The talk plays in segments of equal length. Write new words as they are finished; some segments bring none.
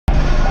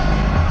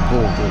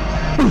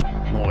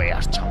No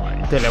veas,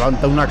 chaval. Te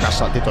levanta una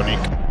casa, Tito Nick.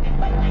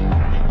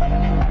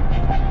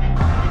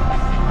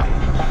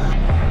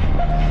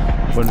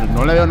 Pues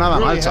no le veo nada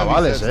mal,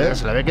 chavales, ¿eh?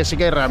 Se le ve que sí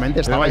que realmente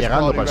estaba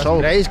llegando para el show.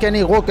 ¿Creéis que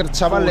Nick Walker,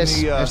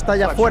 chavales, está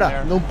ya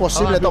fuera de un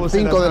posible top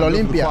 5 del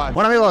Olympia?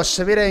 Bueno,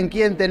 amigos, miren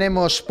quién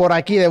tenemos por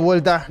aquí de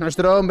vuelta.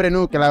 Nuestro hombre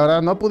Nuke, que la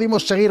verdad no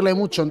pudimos seguirle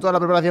mucho en toda la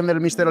preparación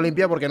del Mr.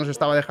 Olympia porque nos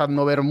estaba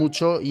dejando ver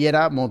mucho y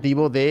era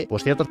motivo de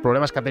pues ciertos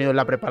problemas que ha tenido en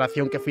la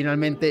preparación que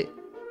finalmente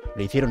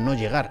le hicieron no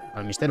llegar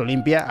al Mr.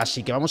 Olympia,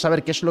 así que vamos a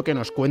ver qué es lo que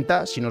nos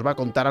cuenta, si nos va a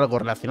contar algo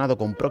relacionado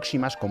con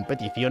próximas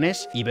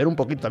competiciones y ver un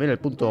poquito también el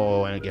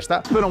punto en el que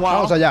está.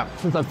 Vamos allá.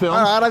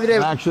 Ahora diré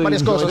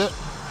varias cosas,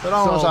 pero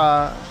vamos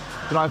a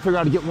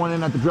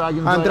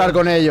entrar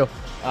con ello.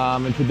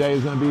 And today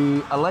is going to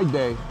be a leg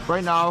day.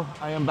 Right now,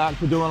 I am back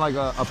to doing like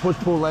a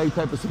push-pull leg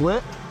type of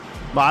split.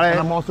 Vale. And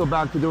I'm also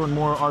back to doing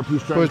more RP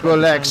strength push-pull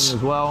legs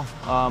as well.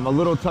 A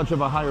little touch of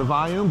a higher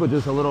volume, but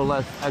just a little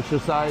less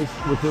exercise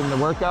within the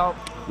workout,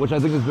 which I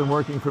think has been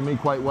working for me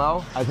quite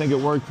well. I think it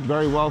worked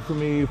very well for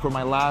me for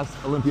my last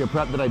Olympia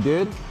prep that I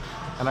did.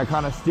 And I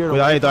kind of steered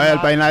Cuidadito, el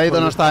peinadito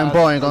no está en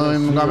point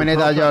con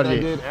camioneta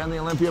Georgie.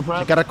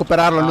 Hay que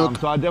recuperarlo, Nuke.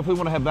 So I definitely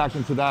want to head back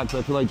into that because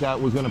I feel like that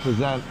was going to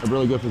present a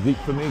really good physique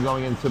for me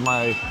going into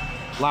my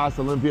last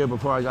Olympia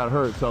before I got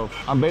hurt. So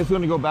I'm basically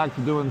going to go back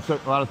to doing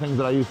a lot of things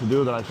that I used to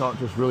do that I thought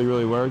just really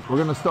worked. We're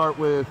going to start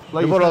with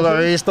leg por lo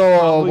que he visto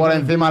por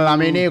encima en la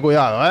mini,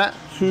 cuidado,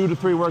 2 to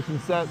 3 working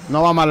sets.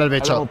 No va mal el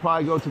bicho. We'll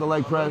probably go to the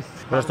leg press.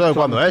 Pero esto de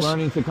cuándo es?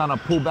 Learning to kind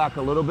of pull back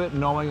a little bit,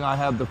 knowing I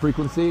have the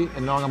frequency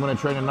and knowing I'm going to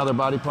train another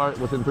body part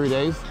within 3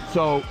 days.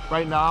 So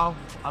right now,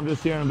 I'm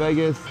just here in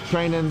Vegas,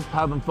 training,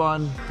 having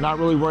fun, not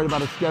really worried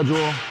about a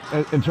schedule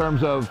in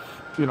terms of,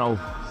 you know,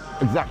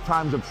 exact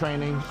times of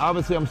training.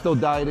 Obviously, I'm still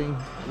dieting.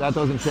 That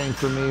doesn't change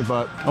for me,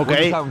 but we're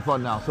just having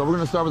fun now. So we're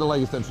going to start with the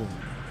leg extension.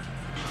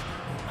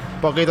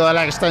 Un poquito de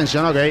leg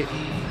extension, ok.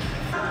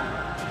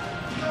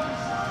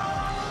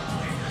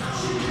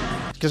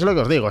 ¿Qué es lo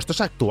que os digo? Esto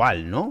es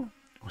actual, ¿no?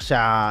 O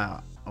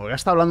sea, ahora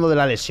está hablando de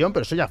la lesión,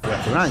 pero eso ya fue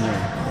hace un año.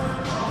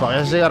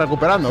 ¿Todavía se sigue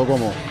recuperando o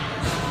cómo?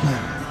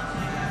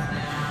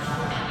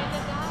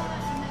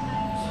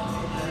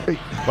 Pues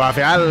al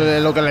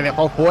final lo que le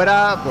dejó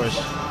fuera, pues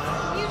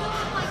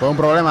fue un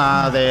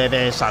problema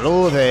de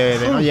salud,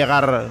 de no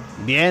llegar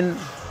bien.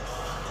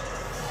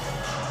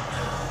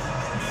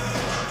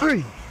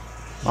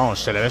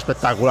 Vamos, se le ve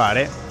espectacular,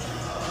 ¿eh?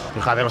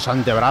 Fíjate los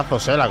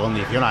antebrazos, la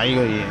condición ahí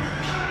y...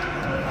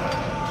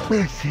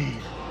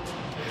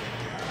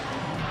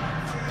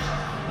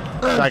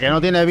 O sea, que no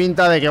tiene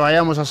pinta de que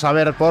vayamos a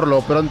saber por lo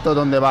pronto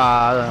dónde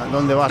va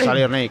a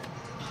salir Nick.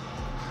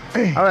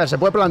 A ver, se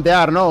puede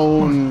plantear, ¿no?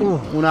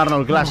 Un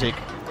Arnold Classic.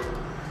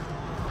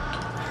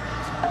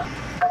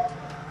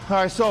 All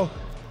right, so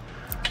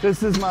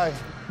this is my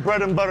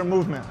bread and butter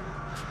movement.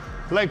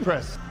 Leg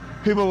press.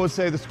 People would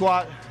say the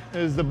squat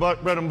is the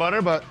bread and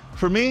butter, but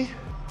for me,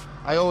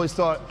 I always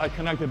thought I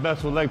connected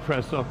best with leg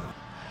press. So,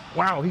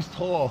 wow, he's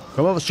tall.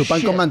 ¿Cómo? ¿Su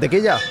pan con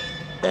mantequilla?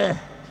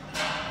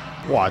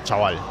 Guau,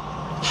 chaval.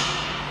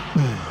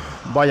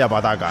 Vaya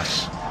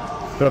patacas.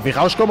 Pero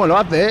fijaos cómo lo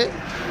hace, ¿eh?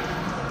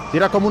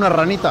 Tira como una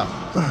ranita.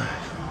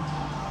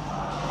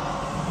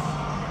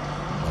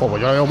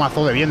 Joder, yo lo veo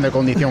mazo de bien de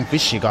condición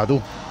física,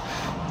 tú.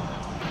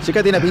 Sí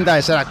que tiene pinta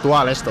de ser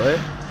actual esto, ¿eh?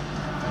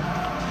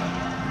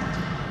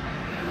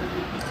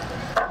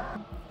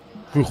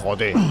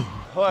 Fíjate.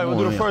 All right, we'll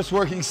do the first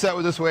working set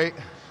with this weight.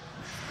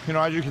 You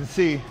know, as you can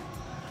see,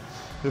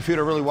 the feet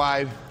are really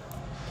wide.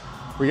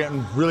 We're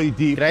getting really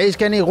deep. ¿Creéis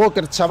que Nick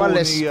Walker,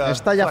 chavales,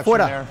 está ya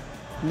fuera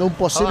de un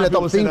posible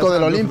top 5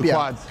 del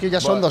Olympia? Que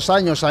ya son 2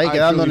 años ahí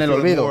quedando en el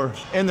olvido.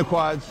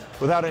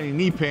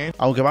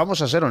 Aunque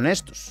vamos a ser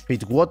honestos,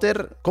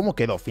 Fitzwater, ¿cómo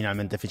quedó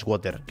finalmente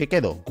Fitzwater? ¿Qué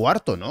quedó?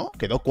 ¿Cuarto, no?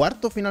 ¿Quedó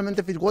cuarto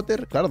finalmente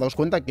Fitzwater? Claro, daos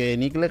cuenta que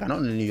Nick le ganó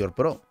en el New York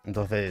Pro.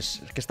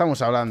 Entonces, es que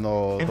estamos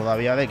hablando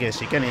todavía de que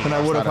sí que Nick va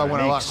a estar en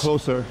el mix.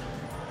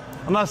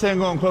 I'm not saying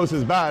going close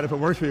is bad. If it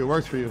works for you, it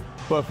works for you.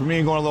 But for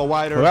me, going a little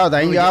wider, pero claro,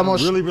 también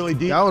llevamos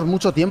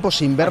mucho tiempo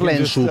sin verle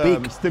en su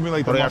peak.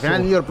 Porque al final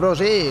el New York Pro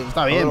sí,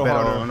 está bien,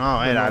 pero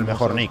no era el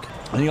mejor Nick.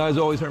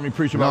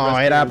 No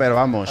era, pero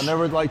vamos.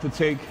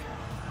 Entonces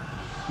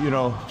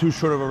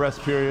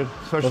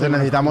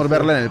necesitamos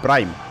verle en el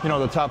prime.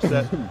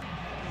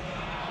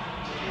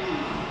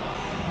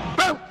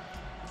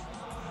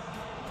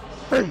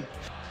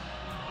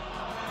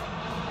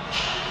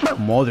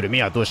 Madre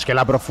mía, tú, es que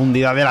la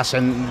profundidad de la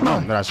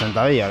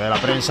sentadilla, de la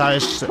prensa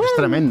es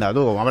tremenda,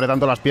 tú. Como abre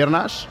tanto las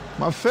piernas.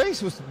 My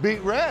face was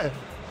beat red.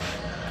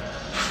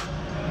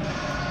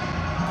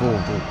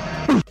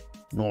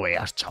 No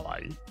veas,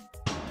 chaval.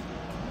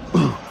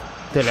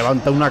 Te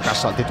levanta una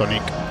casa, Tito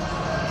Nick.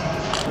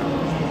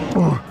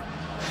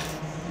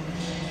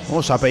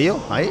 ¿Se ha pedido?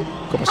 ¿Ahí?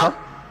 ¿Qué ha pasado?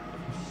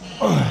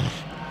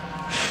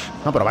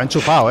 No, pero va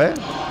enchufado, ¿eh?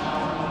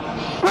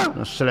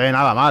 No se le ve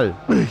nada mal.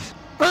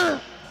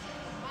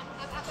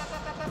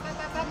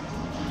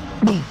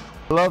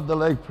 Love the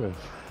leg press.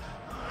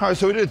 All right,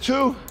 so we did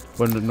 2.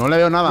 Pues no le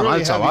veo nada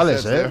mal,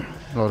 chavales,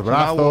 Los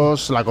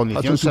brazos, la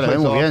condición se le ve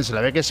muy bien. Se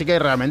le ve que sí que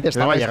realmente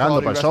estaba llegando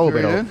para el show,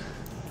 pero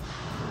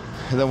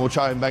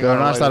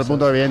no hasta el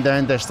punto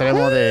evidentemente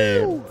extremo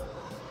de...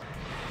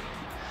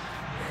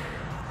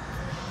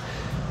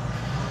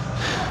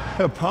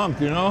 Pumped,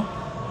 you know?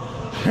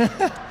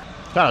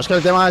 Claro, es que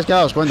el tema es que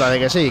daos cuenta de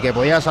que sí, que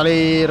podía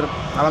salir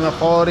a lo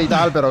mejor y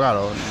tal, pero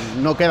claro,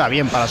 no queda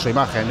bien para su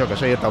imagen. Yo que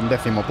sé, irte a un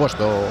 10º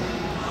puesto.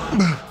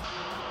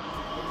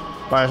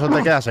 Para eso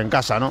te quedas en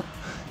casa, ¿no?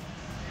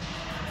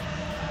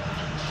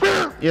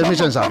 Y es mi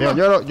sensación.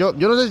 Yo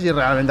no sé si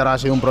realmente habrá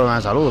sido un problema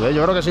de salud, ¿eh?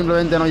 Yo creo que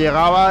simplemente no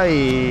llegaba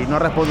y no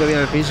respondió bien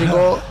el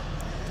físico.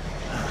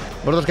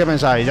 ¿Vosotros qué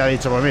pensáis? Ya he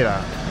dicho, pues mira.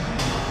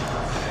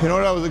 You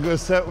know that was a good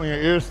set when your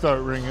ears start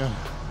ringing.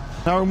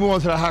 Now we're moving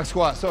on to the hack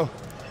squat. So,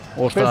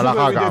 ostras, la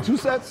jaca.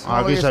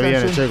 Aquí se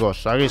viene,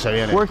 chicos. Aquí se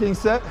viene. Working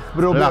set,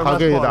 but it'll be a rest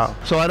pause.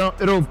 So I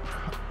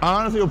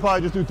honestly will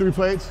probably just do 3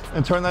 plates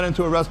and turn that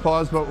into a rest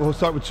pause, but we'll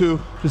start with 2,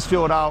 just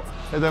feel it out,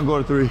 and then go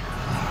to 3.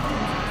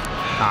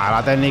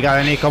 La técnica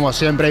de Nick, como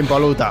siempre,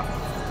 impoluta.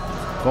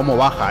 Cómo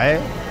baja, ¿eh?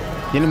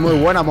 Tiene muy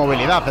buena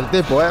movilidad el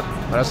tipo, ¿eh?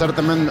 Para ser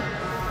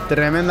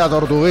tremenda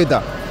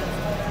tortuguita.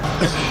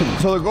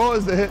 So the goal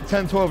is to hit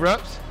 10, 12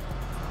 reps,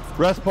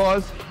 rest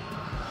pause,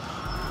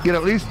 get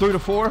at least 3 to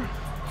 4,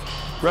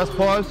 rest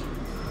pause,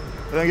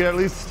 and then get at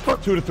least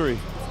 2 to 3.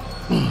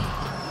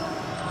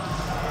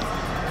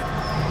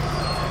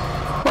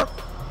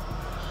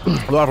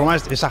 De todas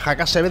formas, esa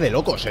jaca se ve de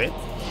locos, ¿eh?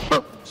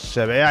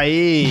 Se ve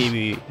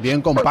ahí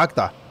bien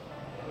compacta.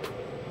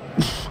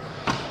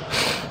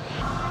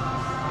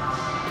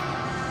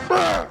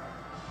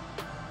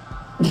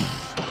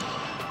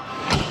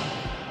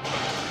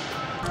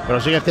 Pero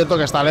sí que es cierto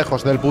que está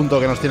lejos del punto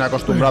que nos tiene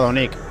acostumbrado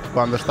Nick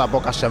cuando está a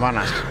pocas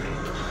semanas.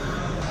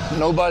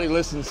 Nobody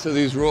listens to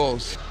these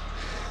rules.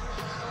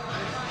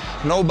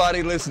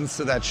 Nobody listens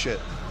to that shit.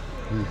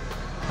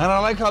 And I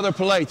like how they're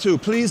polite too.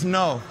 Please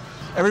no.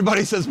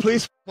 Everybody says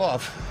please f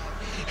off.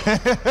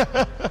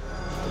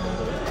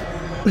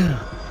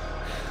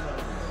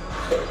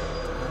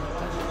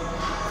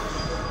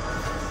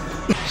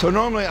 So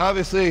normally,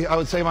 obviously, I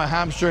would say my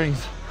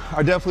hamstrings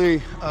are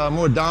definitely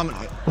more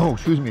dominant. Oh,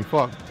 excuse me,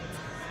 fuck.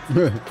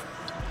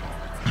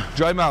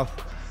 Dry mouth.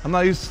 I'm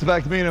not used to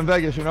back to being in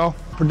Vegas, you know?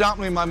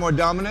 Predominantly my more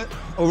dominant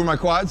over my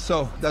quads,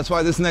 so that's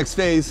why this next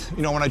phase,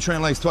 you know, when I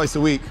train legs twice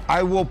a week,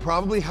 I will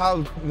probably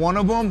have one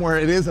of them where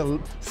it is a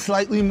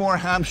slightly more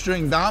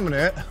hamstring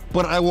dominant,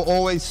 but I will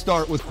always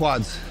start with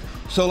quads.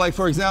 So like,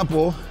 for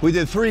example, we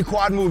did 3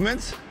 quad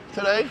movements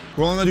today.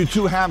 We're only gonna do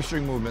 2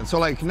 hamstring movements. So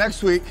like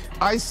next week,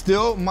 I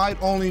still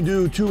might only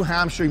do 2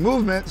 hamstring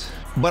movements,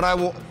 but I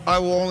will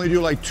only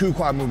do like 2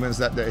 quad movements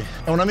that day.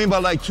 And what I mean by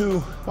like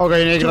 2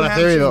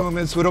 hamstring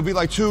movements, it'll be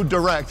like 2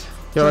 direct.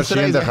 Quiero el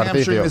siguiente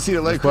ejercicio,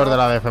 después de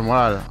la de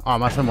femoral. Ah,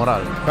 más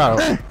femoral. Claro,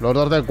 los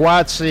 2 de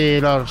quads y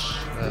los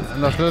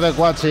 3 de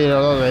quads y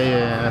los 2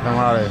 de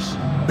femorales.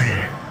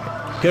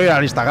 Quiero ir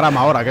al Instagram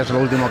ahora, que es lo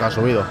último que ha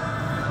subido.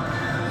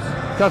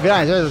 Que al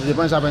final es eso, si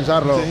pones a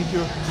pensarlo.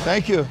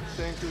 Thank you.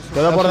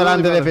 Quedó por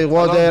delante de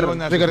Fitzwater.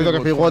 Sí que rico que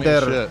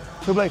Fitzwater.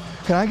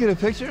 Can I get a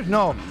picture?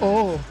 No.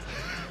 Oh.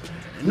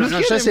 No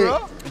sé si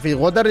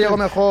Fitzwater llegó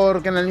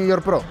mejor que en el New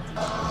York Pro.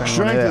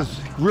 Strength is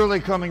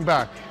really coming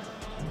back.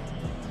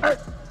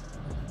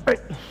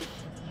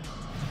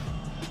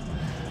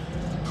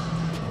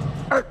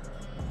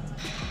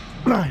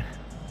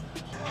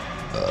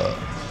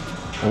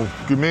 Oh,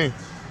 give me.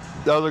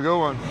 That was a good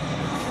one.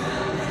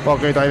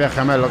 Poquito ahí de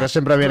gemelo, que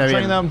siempre viene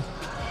bien. Them,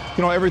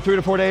 you know, every 3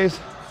 to 4 days.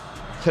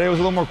 Today was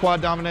a little more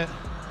quad dominant.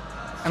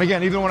 And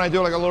again, even when I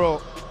do like a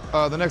little,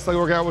 the next leg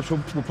workout, which will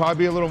probably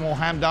be a little more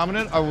ham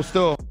dominant, I will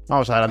still.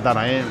 Vamos a adelantar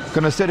ahí.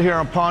 Gonna sit here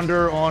and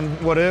ponder on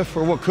what if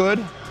or what could.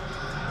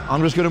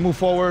 I'm just gonna move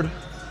forward.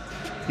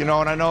 You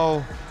know, and I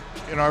know,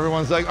 you know,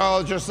 everyone's like,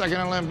 oh, just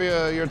second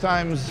Olympia, your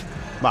time's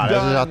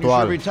done, you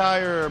should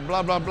retire,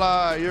 blah, blah,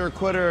 blah, you're a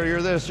quitter,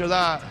 you're this, you're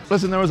that.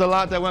 Listen, there was a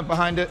lot that went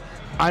behind it.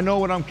 I know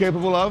what I'm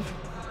capable of.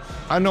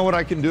 I know what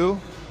I can do.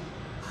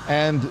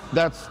 And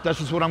that's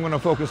just what I'm going to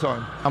focus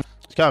on.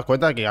 Es que os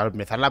cuenta que al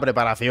empezar la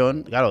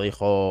preparación, claro,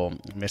 dijo,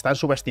 me están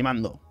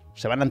subestimando,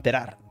 se van a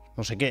enterar,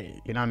 no sé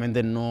qué.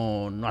 Finalmente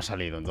no ha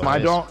salido. Entonces... I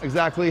don't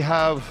exactly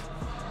have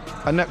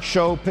a next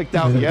show picked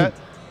out yet.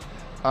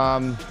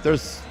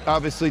 There's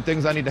obviously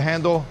things I need to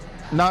handle,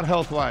 not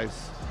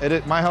health-wise.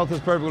 My health is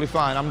perfectly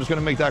fine. I'm just going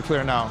to make that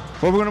clear now.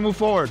 But we're going to move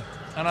forward.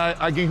 And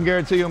I can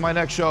guarantee you my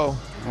next show.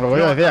 Lo que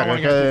yo decía,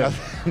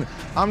 que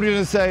I'm going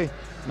to say,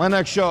 my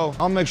next show,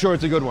 I'll make sure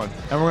it's a good one.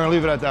 And we're going to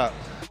leave it at that.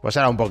 Pues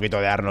era un poquito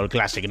de Arnold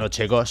Classic, ¿no,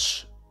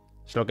 chicos?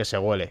 Es lo que se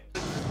huele.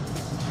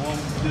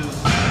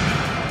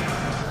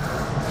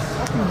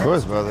 Of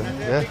course, brother.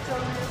 Yeah.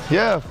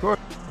 Yeah, of course.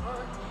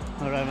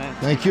 All right, man.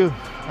 Thank you.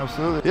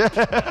 Absolutely.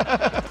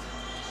 Yeah.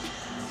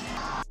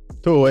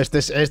 Tú, este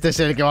es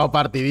el que va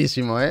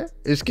partidísimo, ¿eh?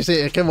 Es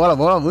que mola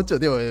mucho,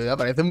 tío.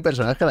 Aparece un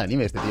personaje de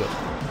anime este tío.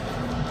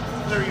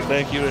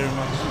 Thank you very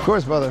much. Of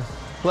course, brother.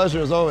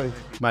 Pleasure as always.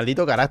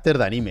 Maldito carácter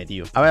de anime,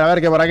 tío. A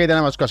ver, que por aquí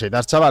tenemos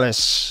cositas,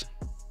 chavales.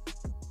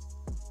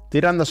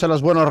 Tirándose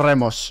los buenos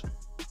remos.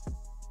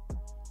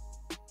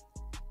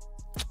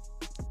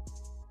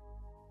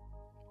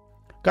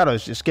 Claro,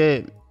 es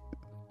que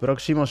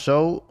próximo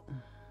show...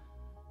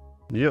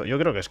 Yo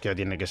creo que es que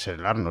tiene que ser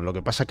el Arnold. Lo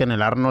que pasa es que en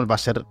el Arnold va a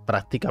ser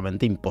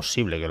prácticamente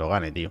imposible que lo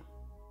gane, tío.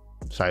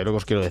 ¿Sabéis lo que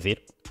os quiero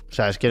decir? O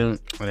sea, es que en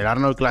el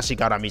Arnold Classic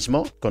ahora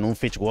mismo, con un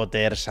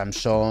Fitzwater,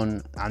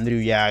 Samson,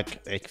 Andrew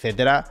Jack,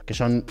 etcétera, que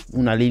son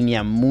una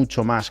línea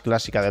mucho más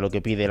clásica de lo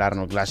que pide el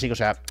Arnold Classic. O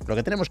sea, lo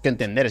que tenemos que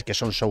entender es que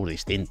son shows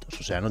distintos.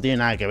 O sea, no tiene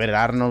nada que ver el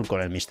Arnold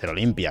con el Mr.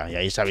 Olympia. Y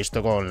ahí se ha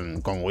visto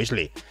con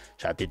Weasley. O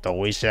sea, Tito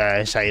Wish se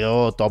ha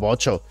ido top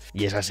 8.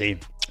 Y es así.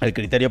 El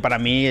criterio para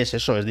mí es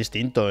eso, es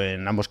distinto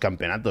en ambos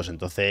campeonatos.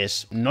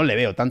 Entonces, no le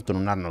veo tanto en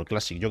un Arnold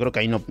Classic. Yo creo que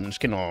ahí no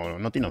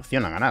tiene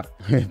opción a ganar.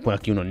 Pone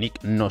aquí uno,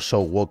 Nick No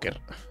Show Walker.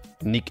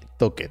 Nick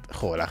Tocket.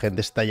 Joder, la gente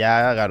está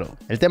ya, claro.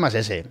 El tema es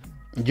ese.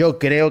 Yo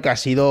creo que ha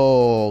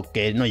sido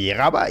que no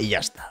llegaba y ya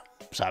está.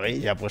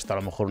 ¿Sabéis? Ya ha puesto a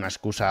lo mejor una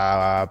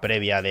excusa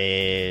previa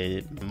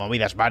de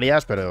movidas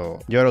varias, pero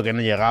yo creo que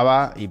no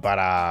llegaba y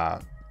para...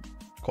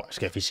 Joder, es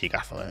que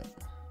fisicazo,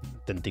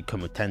 Auténtico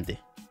mutante.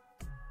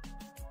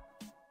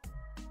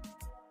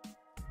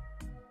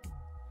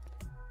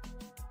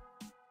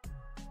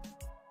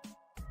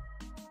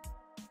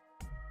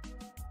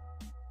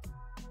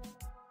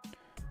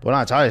 Pues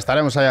nada, chavales,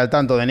 estaremos ahí al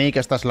tanto de Nick.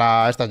 Esta es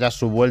ya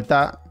su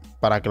vuelta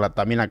para que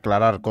también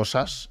aclarar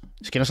cosas.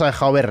 Es que no se ha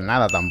dejado ver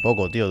nada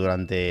tampoco, tío,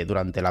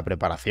 durante la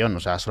preparación. O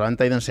sea,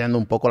 solamente ha ido enseñando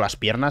un poco las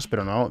piernas,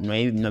 pero no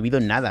ha habido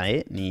nada,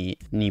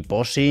 ni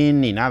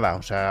posing, ni nada.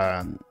 O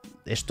sea,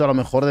 esto a lo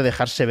mejor de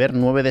dejarse ver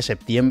 9 de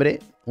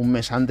septiembre, un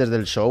mes antes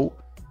del show,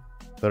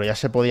 pero ya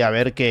se podía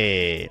ver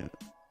que...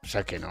 O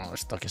sea, que no,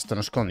 que esto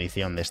no es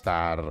condición de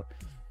estar...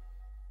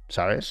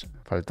 ¿Sabes?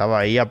 Faltaba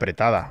ahí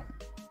apretada.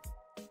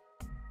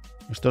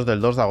 Esto es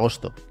del 2 de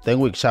agosto. 10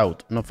 weeks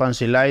out. No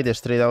fancy light,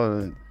 straight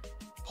out.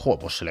 Joder,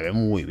 pues se le ve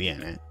muy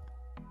bien,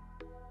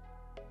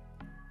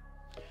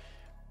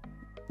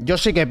 Yo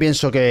sí que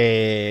pienso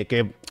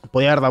que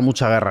podía haber dado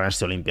mucha guerra en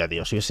este Olympia,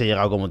 tío. Si hubiese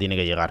llegado como tiene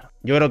que llegar.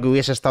 Yo creo que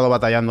hubiese estado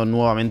batallando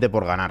nuevamente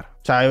por ganar.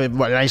 O sea,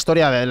 la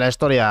historia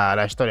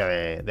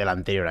del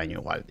anterior año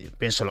igual, tío.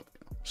 Piénsalo.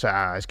 O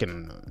sea, es que,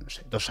 no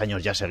sé, 2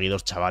 años ya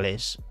seguidos,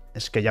 chavales.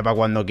 Es que ya para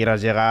cuando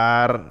quieras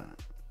llegar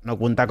no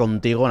cuenta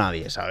contigo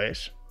nadie,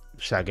 ¿sabes?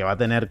 O sea, que va a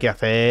tener que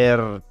hacer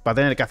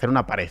una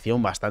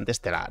aparición bastante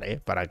estelar,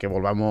 para que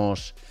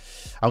volvamos...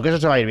 Aunque eso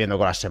se va a ir viendo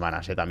con las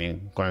semanas,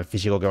 también, con el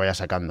físico que vaya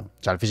sacando.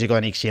 O sea, el físico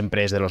de Nick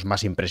siempre es de los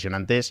más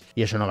impresionantes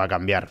y eso no va a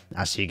cambiar.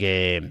 Así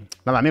que,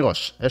 nada,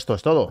 amigos, esto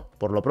es todo.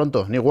 Por lo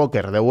pronto, Nick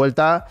Walker de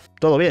vuelta,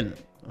 todo bien.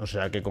 O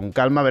sea, que con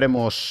calma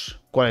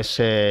veremos cuál es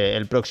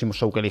el próximo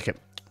show que elige.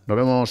 Nos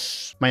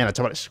vemos mañana,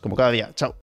 chavales, como cada día. Chao.